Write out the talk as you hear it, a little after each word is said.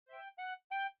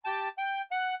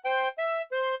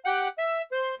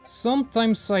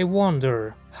Sometimes I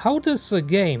wonder, how does a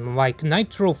game like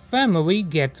Nitro Family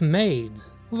get made?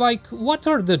 Like, what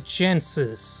are the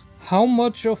chances? How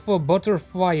much of a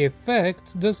butterfly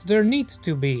effect does there need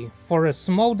to be for a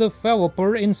small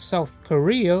developer in South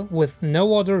Korea with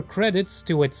no other credits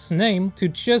to its name to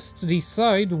just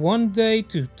decide one day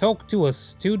to talk to a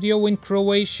studio in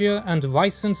Croatia and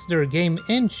license their game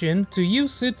engine to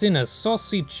use it in a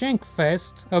saucy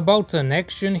chankfest about an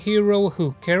action hero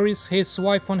who carries his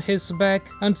wife on his back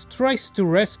and tries to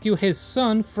rescue his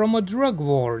son from a drug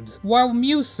lord, while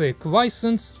music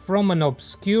licensed from an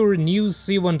obscure New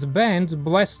Zealand band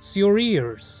blasts your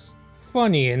ears?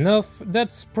 Funny enough,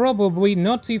 that's probably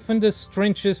not even the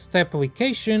strangest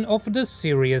application of the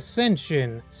Sirius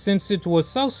engine, since it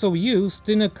was also used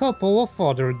in a couple of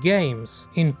other games,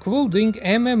 including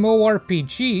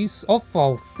MMORPGs of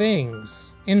all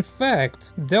things. In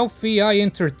fact, Delphi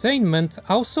Entertainment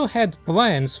also had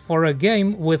plans for a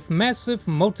game with massive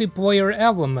multiplayer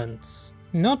elements.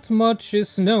 Not much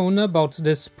is known about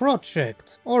this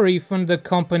project, or even the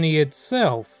company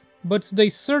itself, but they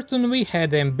certainly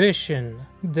had ambition.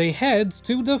 They had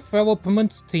two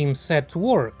development teams at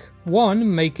work,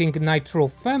 one making Nitro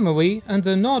Family and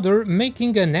another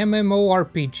making an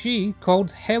MMORPG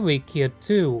called Helikia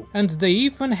 2, and they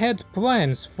even had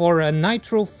plans for a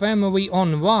Nitro Family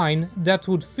Online that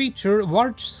would feature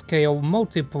large-scale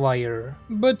multiplayer.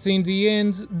 But in the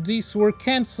end, these were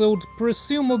cancelled,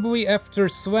 presumably after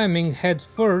slamming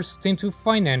headfirst into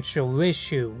financial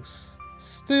issues.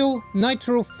 Still,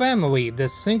 Nitro Family, the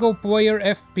single-player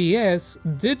FPS,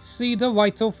 did see the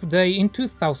light of day in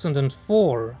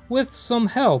 2004, with some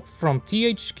help from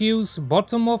THQ's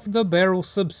bottom-of-the-barrel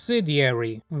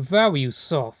subsidiary,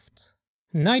 ValueSoft.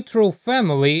 Nitro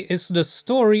Family is the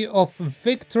story of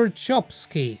Viktor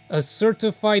Chopsky, a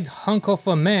certified hunk of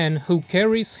a man who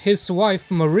carries his wife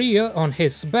Maria on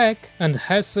his back and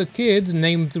has a kid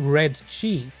named Red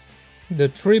Chief. The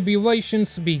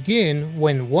tribulations begin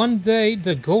when one day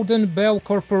the Golden Bell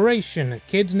Corporation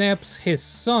kidnaps his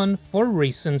son for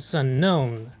reasons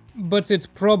unknown. But it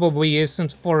probably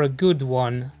isn't for a good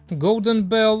one. Golden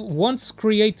Bell once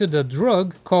created a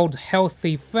drug called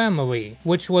Healthy Family,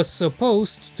 which was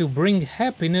supposed to bring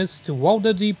happiness to all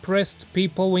the depressed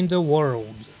people in the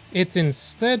world. It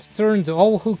instead turned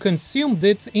all who consumed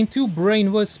it into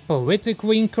brainless,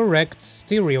 politically incorrect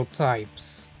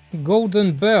stereotypes.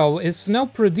 Golden Bell is now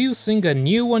producing a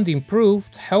new and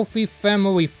improved Healthy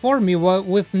Family formula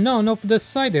with none of the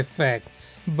side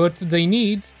effects, but they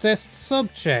need test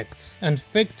subjects, and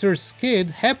Victor's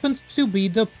kid happened to be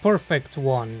the perfect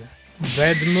one.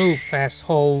 Bad move,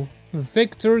 asshole.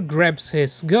 Victor grabs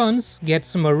his guns,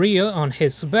 gets Maria on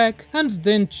his back, and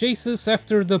then chases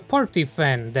after the party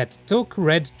fan that took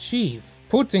Red Chief,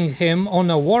 putting him on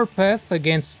a warpath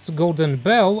against Golden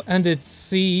Bell and its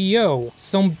CEO,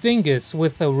 some dingus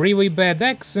with a really bad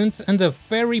accent and a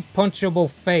very punchable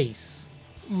face.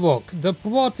 Look, the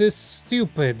plot is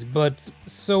stupid, but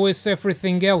so is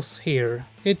everything else here.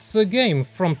 It's a game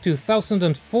from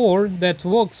 2004 that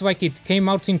looks like it came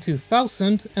out in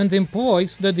 2000 and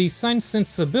employs the design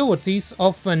sensibilities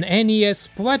of an NES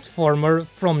platformer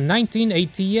from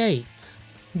 1988.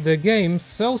 The game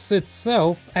sells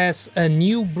itself as a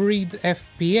new breed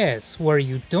FPS where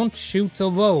you don't shoot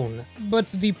alone,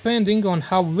 but depending on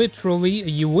how literally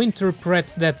you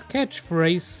interpret that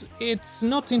catchphrase, it's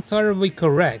not entirely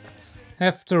correct.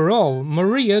 After all,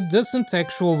 Maria doesn't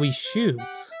actually shoot.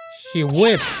 She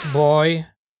whips, boy.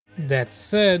 That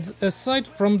said, aside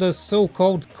from the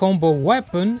so-called combo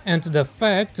weapon and the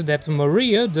fact that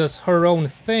Maria does her own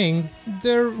thing,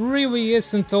 there really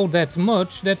isn't all that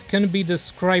much that can be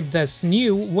described as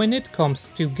new when it comes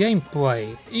to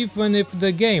gameplay, even if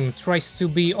the game tries to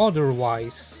be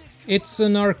otherwise. It's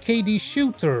an arcadey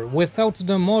shooter without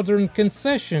the modern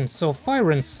concessions of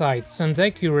iron sights and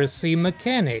accuracy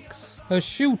mechanics. A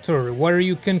shooter where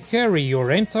you can carry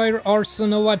your entire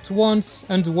arsenal at once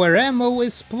and where ammo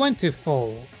is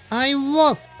plentiful. I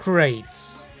love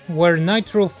crates. Where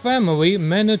Nitro Family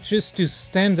manages to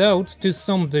stand out to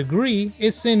some degree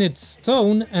is in its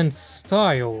tone and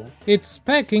style. It's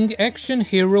packing action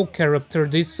hero character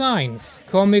designs,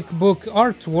 comic book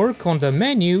artwork on the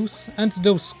menus, and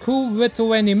those cool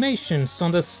little animations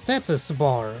on the status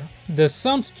bar. The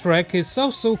soundtrack is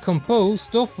also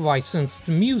composed of licensed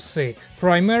music,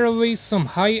 primarily some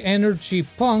high-energy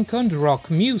punk and rock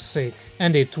music,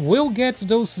 and it will get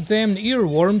those damn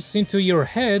earworms into your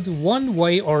head one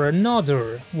way or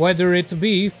another, whether it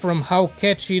be from how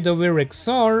catchy the lyrics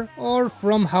are, or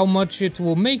from how much it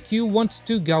will make you want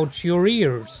to gouge your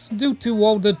ears, due to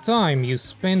all the time you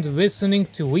spend listening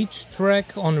to each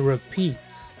track on repeat.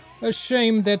 A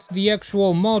shame that the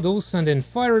actual models and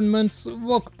environments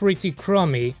look pretty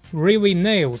crummy, really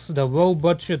nails the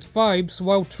low-budget vibes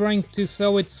while trying to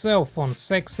sell itself on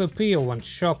sex appeal and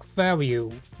shock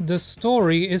value. The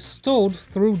story is told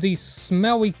through these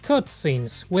smelly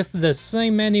cutscenes with the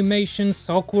same animations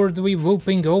awkwardly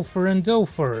looping over and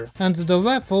over, and the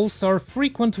levels are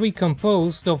frequently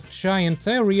composed of giant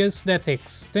areas that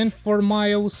extend for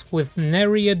miles with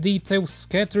nary a detail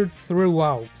scattered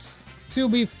throughout. To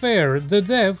be fair, the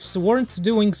devs weren't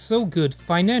doing so good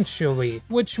financially,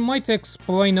 which might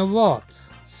explain a lot.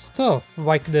 Stuff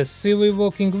like the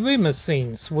silly-looking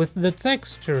limousines with the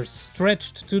textures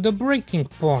stretched to the breaking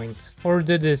point, or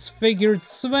the disfigured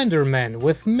Slenderman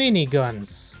with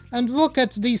miniguns. And look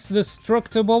at these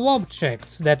destructible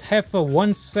objects that have a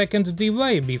 1-second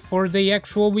delay before they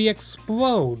actually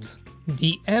explode.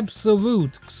 The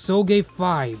absolute Ksoge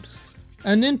vibes.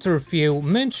 An interview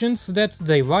mentions that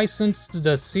they licensed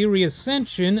the Sirius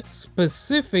engine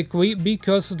specifically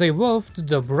because they loved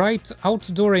the bright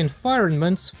outdoor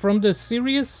environments from the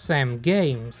Serious Sam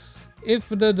games. If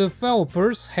the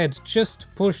developers had just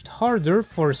pushed harder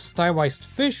for stylized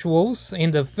visuals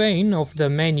in the vein of the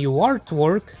menu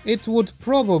artwork, it would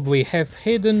probably have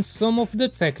hidden some of the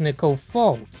technical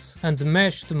faults and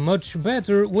meshed much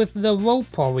better with the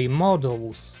low-poly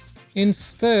models.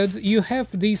 Instead, you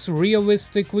have these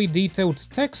realistically detailed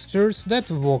textures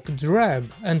that look drab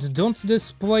and don't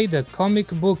display the comic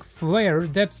book flair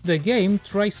that the game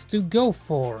tries to go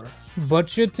for.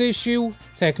 Budget issue,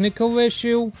 technical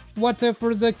issue,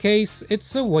 whatever the case,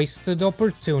 it's a wasted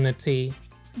opportunity.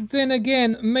 Then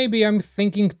again, maybe I'm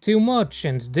thinking too much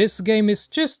and this game is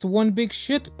just one big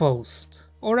shitpost.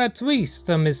 Or at least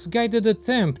a misguided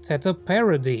attempt at a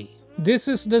parody. This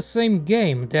is the same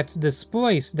game that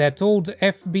displays that old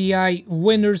FBI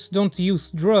 "winners don't use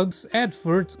drugs"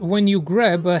 advert when you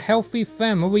grab a healthy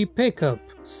family pickup,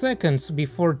 seconds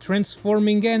before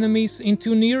transforming enemies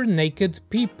into near-naked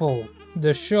people.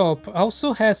 The shop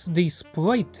also has these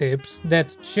play tips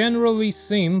that generally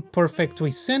seem perfectly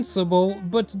sensible,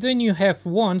 but then you have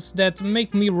ones that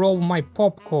make me roll my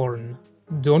popcorn.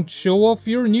 Don't show off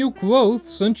your new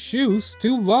clothes and shoes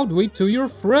too loudly to your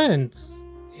friends.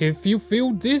 If you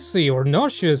feel dizzy or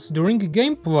nauseous during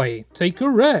gameplay, take a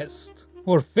rest.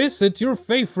 Or visit your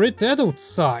favorite adult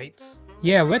site.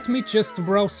 Yeah, let me just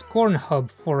browse Cornhub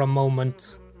for a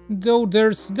moment. Though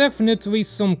there's definitely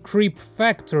some creep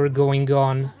factor going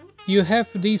on. You have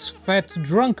these fat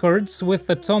drunkards with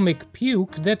atomic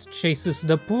puke that chases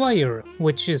the player,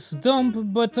 which is dumb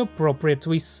but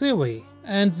appropriately silly.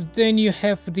 And then you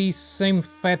have these same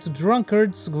fat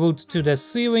drunkards glued to the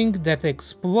ceiling that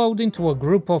explode into a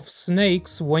group of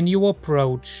snakes when you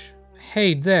approach.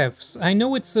 Hey devs, I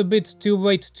know it's a bit too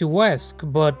late to ask,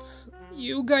 but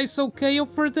you guys okay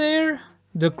over there?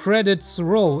 The credits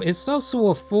roll is also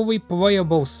a fully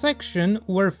playable section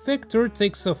where Victor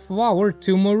takes a flower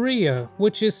to Maria,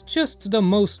 which is just the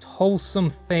most wholesome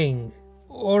thing.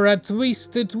 Or at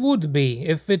least it would be,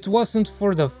 if it wasn't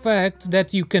for the fact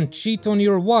that you can cheat on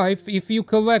your wife if you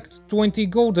collect 20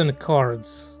 golden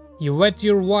cards. You let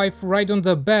your wife ride on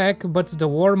the back, but the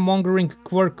warmongering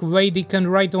quirk lady can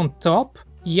ride on top?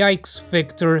 Yikes,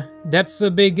 Victor. That's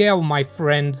a big L, my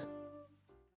friend.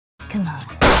 Come on.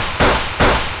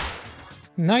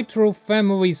 Nitro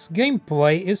Family's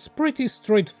gameplay is pretty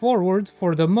straightforward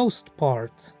for the most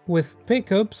part, with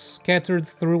pickups scattered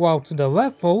throughout the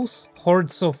levels,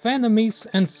 hordes of enemies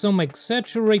and some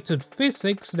exaggerated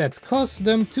physics that cause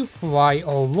them to fly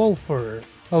all over.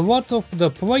 A lot of the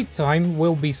playtime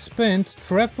will be spent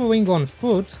traveling on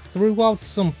foot throughout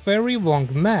some very long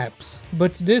maps,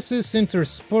 but this is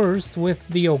interspersed with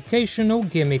the occasional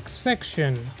gimmick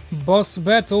section. Boss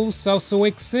battles also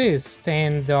exist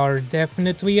and are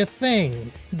definitely a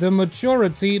thing. The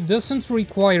majority doesn't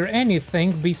require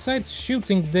anything besides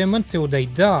shooting them until they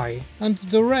die, and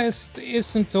the rest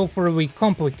isn't overly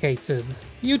complicated.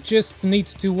 You just need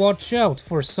to watch out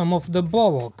for some of the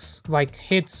bollocks, like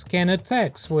hit-scan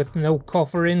attacks with no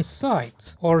cover in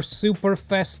sight, or super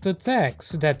fast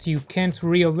attacks that you can't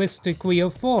realistically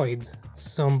avoid.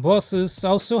 Some bosses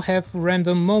also have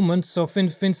random moments of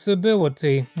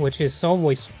invincibility, which is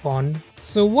always fun.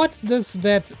 So what does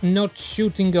that not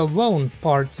shooting alone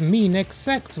part mean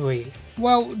exactly?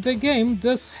 Well, the game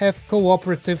does have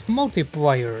cooperative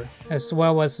multiplayer, as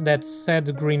well as that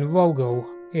sad green logo.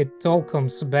 It all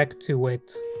comes back to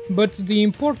it. But the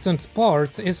important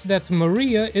part is that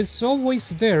Maria is always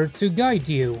there to guide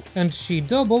you, and she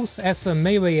doubles as a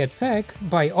melee attack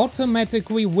by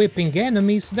automatically whipping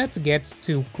enemies that get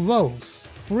too close,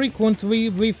 frequently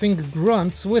leaving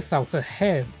grunts without a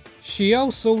head. She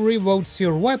also reloads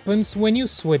your weapons when you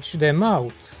switch them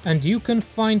out, and you can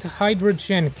find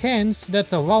hydrogen cans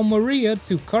that allow Maria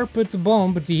to carpet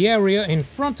bomb the area in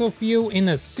front of you in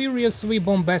a seriously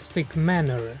bombastic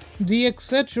manner. The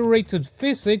exaggerated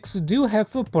physics do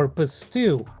have a purpose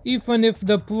too, even if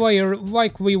the player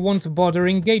likely won't bother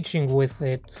engaging with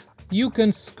it. You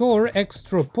can score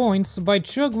extra points by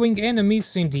juggling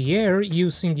enemies in the air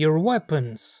using your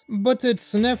weapons, but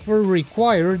it's never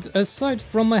required aside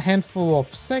from a handful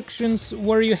of sections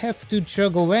where you have to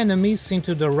juggle enemies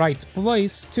into the right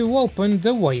place to open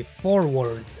the way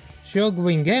forward.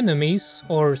 Juggling enemies,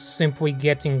 or simply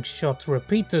getting shot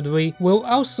repeatedly, will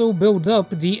also build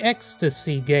up the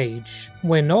ecstasy gauge.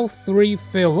 When all three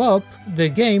fill up, the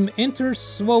game enters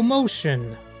slow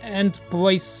motion and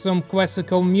plays some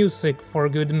classical music for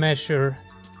good measure.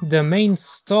 The main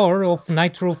star of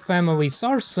Nitro Family's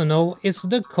arsenal is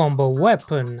the combo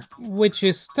weapon, which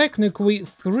is technically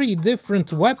 3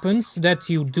 different weapons that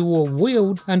you dual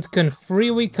wield and can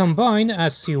freely combine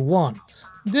as you want.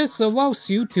 This allows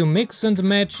you to mix and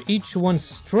match each one's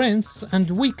strengths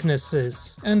and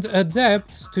weaknesses, and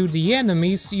adapt to the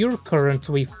enemies you're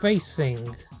currently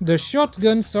facing. The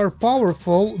shotguns are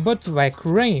powerful but lack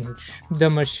range. The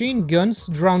machine guns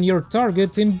drown your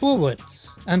target in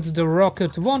bullets, and the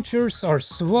rocket launchers are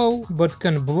slow but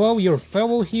can blow your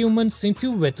fellow humans into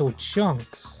little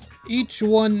chunks. Each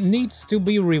one needs to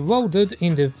be reloaded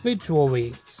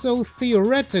individually, so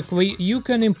theoretically you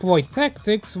can employ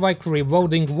tactics like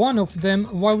reloading one of them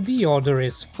while the other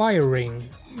is firing.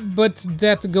 But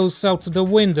that goes out the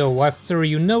window after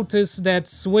you notice that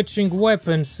switching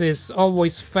weapons is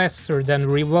always faster than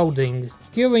reloading.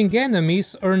 Killing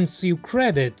enemies earns you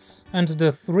credits, and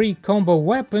the 3 combo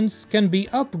weapons can be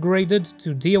upgraded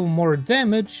to deal more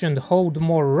damage and hold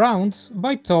more rounds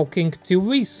by talking to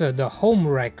Lisa the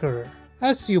Homewrecker.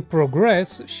 As you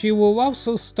progress, she will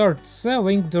also start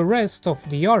selling the rest of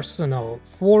the arsenal,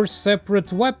 4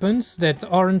 separate weapons that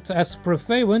aren't as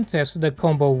prevalent as the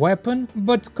combo weapon,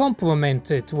 but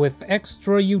complement it with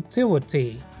extra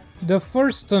utility. The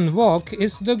first unlock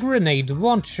is the grenade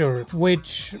launcher,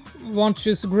 which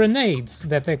launches grenades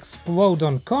that explode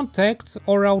on contact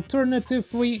or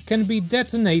alternatively can be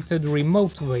detonated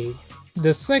remotely.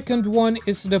 The second one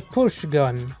is the push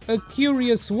gun, a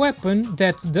curious weapon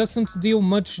that doesn't deal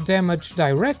much damage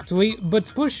directly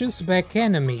but pushes back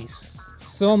enemies.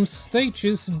 Some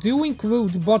stages do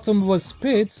include bottomless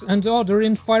pits and other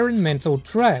environmental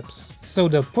traps, so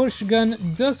the push gun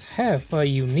does have a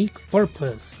unique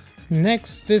purpose.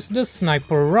 Next is the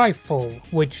sniper rifle,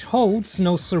 which holds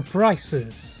no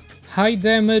surprises. High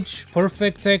damage,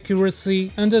 perfect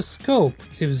accuracy, and a scope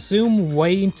to zoom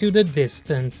way into the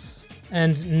distance.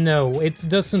 And no, it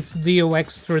doesn't deal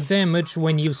extra damage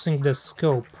when using the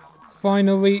scope.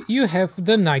 Finally, you have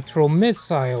the Nitro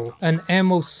Missile, an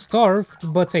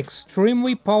ammo-starved but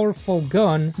extremely powerful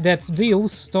gun that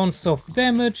deals tons of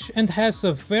damage and has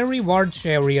a very large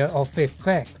area of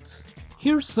effect.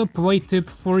 Here's a play tip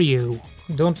for you: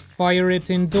 don't fire it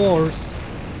indoors.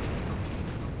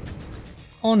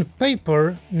 On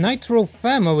paper, Nitro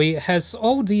Family has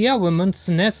all the elements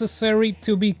necessary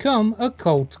to become a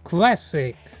cult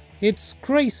classic. It's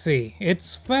crazy,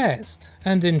 it's fast,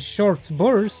 and in short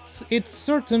bursts it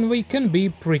certainly can be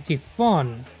pretty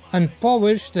fun.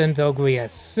 Unpolished and ugly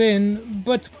as sin,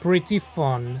 but pretty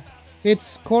fun.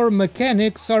 Its core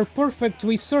mechanics are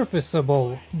perfectly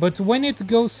serviceable, but when it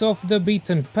goes off the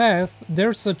beaten path,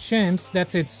 there's a chance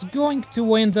that it's going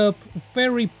to end up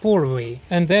very poorly,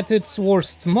 and at its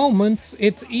worst moments,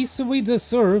 it easily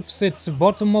deserves its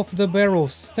bottom-of-the-barrel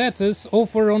status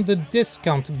over on the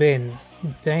discount bin.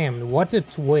 Damn, what a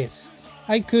twist.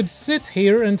 I could sit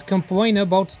here and complain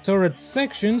about turret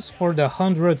sections for the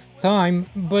 100th time,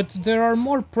 but there are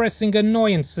more pressing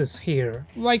annoyances here,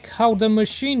 like how the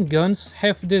machine guns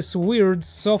have this weird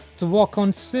soft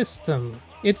lock-on system.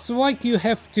 It's like you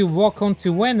have to lock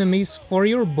onto enemies for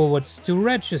your bullets to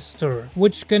register,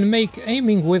 which can make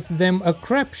aiming with them a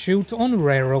crapshoot on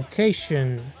rare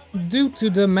occasion. Due to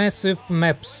the massive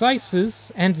map sizes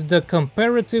and the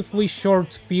comparatively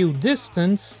short view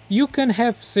distance, you can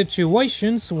have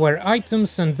situations where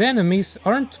items and enemies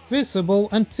aren't visible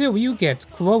until you get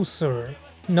closer.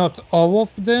 Not all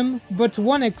of them, but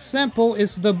one example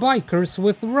is the bikers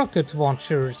with rocket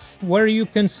launchers, where you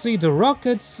can see the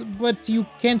rockets, but you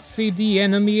can't see the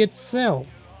enemy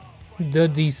itself. The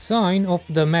design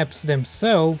of the maps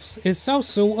themselves is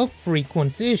also a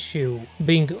frequent issue,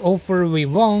 being overly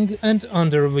long and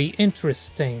underly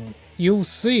interesting. You'll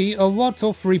see a lot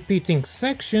of repeating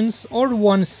sections or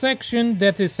one section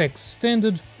that is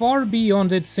extended far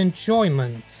beyond its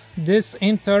enjoyment. This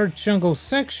entire jungle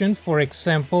section, for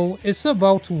example, is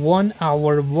about 1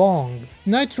 hour long.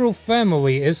 Nitro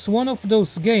Family is one of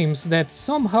those games that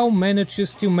somehow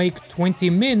manages to make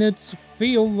 20 minutes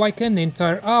feel like an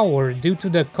entire hour due to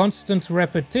the constant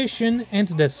repetition and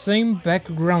the same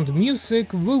background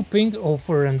music looping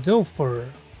over and over.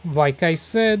 Like I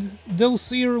said, those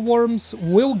earworms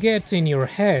will get in your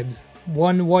head,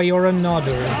 one way or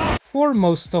another. For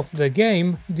most of the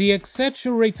game, the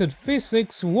exaggerated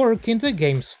physics work in the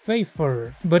game's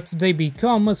favor, but they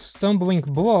become a stumbling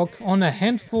block on a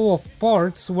handful of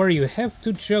parts where you have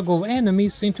to juggle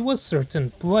enemies into a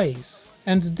certain place.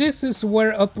 And this is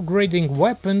where upgrading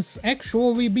weapons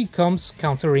actually becomes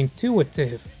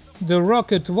counterintuitive. The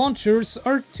rocket launchers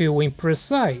are too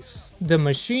imprecise, the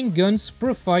machine guns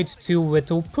provide too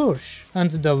little push, and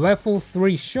the level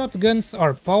 3 shotguns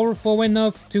are powerful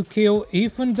enough to kill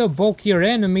even the bulkier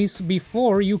enemies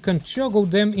before you can juggle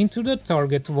them into the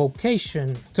target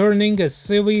location, turning a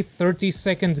silly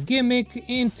 30-second gimmick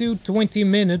into 20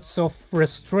 minutes of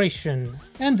frustration.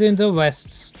 And in the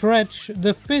last stretch,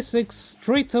 the physics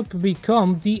straight up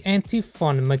become the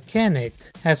anti-fun mechanic,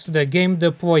 as the game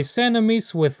deploys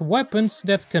enemies with weapons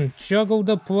that can juggle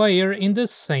the player in the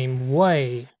same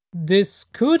way. This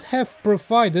could have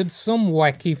provided some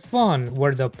wacky fun,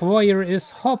 where the player is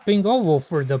hopping all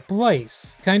over the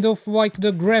place, kind of like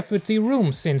the graffiti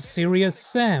rooms in Serious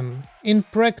Sam. In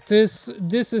practice,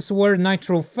 this is where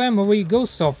Nitro Family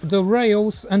goes off the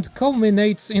rails and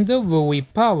culminates in the Louis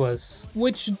Palace,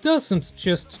 which doesn't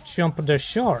just jump the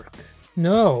shark.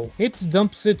 No, it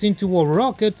dumps it into a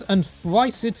rocket and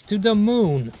flies it to the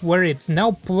moon, where it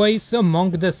now plays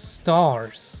among the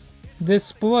stars.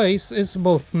 This place is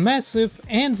both massive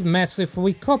and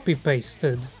massively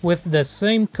copy-pasted, with the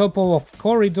same couple of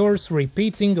corridors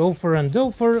repeating over and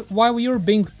over while you're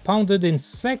being pounded in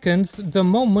seconds the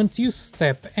moment you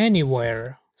step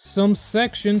anywhere. Some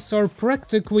sections are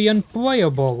practically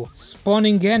unplayable,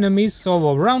 spawning enemies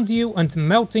all around you and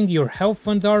melting your health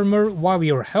and armor while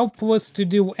you're helpless to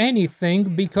do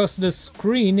anything because the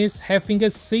screen is having a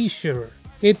seizure.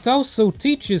 It also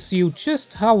teaches you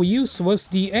just how useless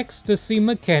the ecstasy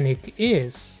mechanic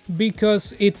is,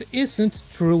 because it isn't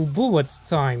true bullet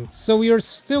time, so you're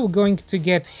still going to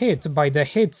get hit by the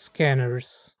hit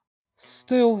scanners.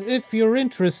 Still, if you're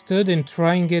interested in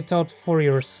trying it out for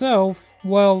yourself,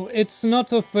 well, it's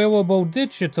not available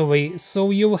digitally,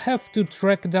 so you'll have to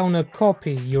track down a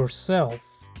copy yourself.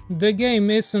 The game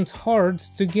isn't hard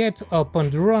to get up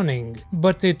and running,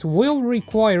 but it will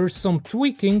require some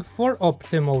tweaking for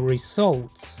optimal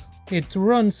results. It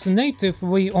runs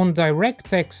natively on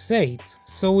DirectX 8,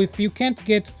 so if you can't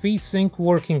get VSync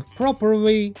working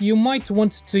properly, you might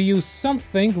want to use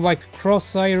something like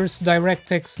Crossire's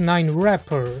DirectX 9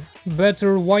 wrapper.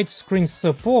 Better widescreen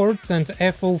support and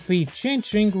FOV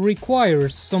changing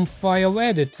requires some file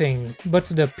editing, but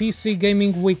the PC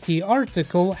Gaming Wiki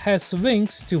article has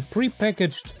links to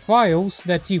prepackaged files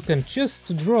that you can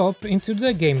just drop into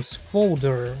the game's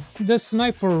folder. The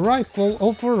sniper rifle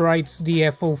overrides the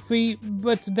FOV,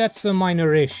 but that's a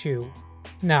minor issue.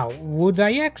 Now, would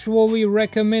I actually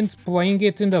recommend playing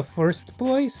it in the first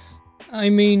place? I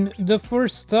mean, the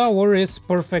first hour is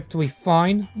perfectly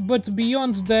fine, but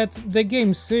beyond that, the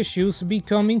game's issues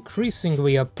become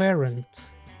increasingly apparent.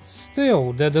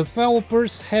 Still, the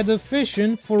developers had a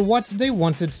vision for what they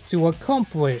wanted to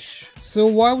accomplish, so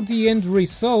while the end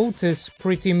result is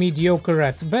pretty mediocre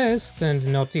at best and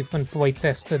not even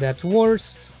playtested at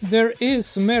worst, there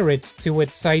is merit to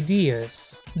its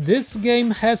ideas. This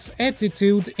game has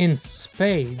attitude in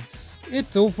spades.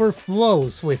 It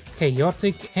overflows with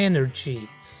chaotic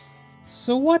energies.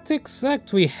 So what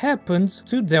exactly happened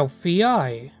to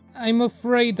Delphi? I'm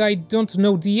afraid I don't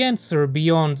know the answer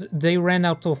beyond they ran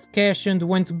out of cash and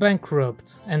went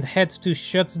bankrupt, and had to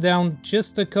shut down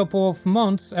just a couple of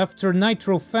months after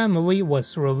Nitro Family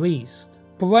was released.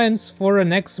 Plans for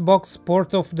an Xbox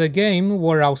port of the game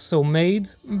were also made,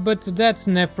 but that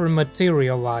never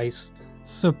materialized.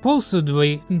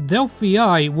 Supposedly,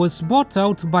 Delphi was bought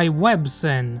out by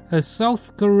Webzen, a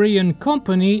South Korean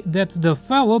company that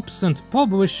develops and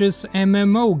publishes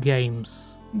MMO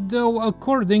games. Though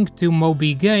according to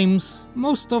Moby Games,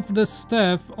 most of the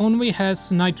staff only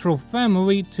has Nitro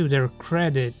Family to their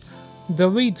credit. The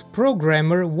lead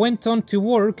programmer went on to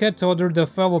work at other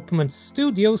development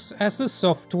studios as a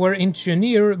software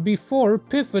engineer before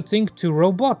pivoting to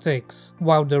robotics,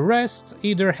 while the rest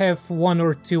either have one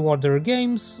or two other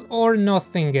games or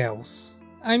nothing else.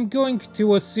 I'm going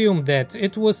to assume that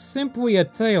it was simply a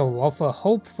tale of a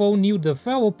hopeful new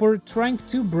developer trying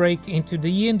to break into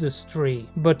the industry,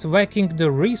 but lacking the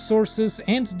resources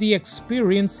and the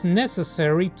experience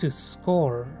necessary to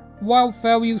score. While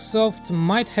ValueSoft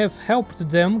might have helped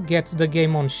them get the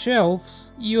game on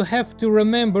shelves, you have to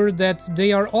remember that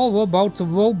they are all about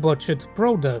low-budget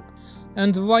products,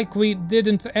 and likely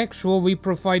didn't actually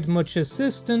provide much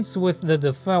assistance with the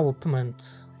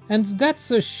development. And that's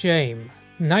a shame.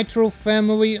 Nitro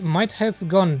Family might have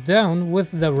gone down with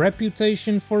the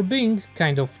reputation for being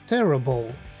kind of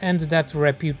terrible, and that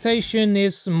reputation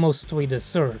is mostly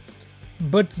deserved.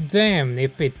 But damn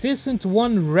if it isn't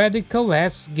one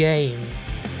radical-ass game.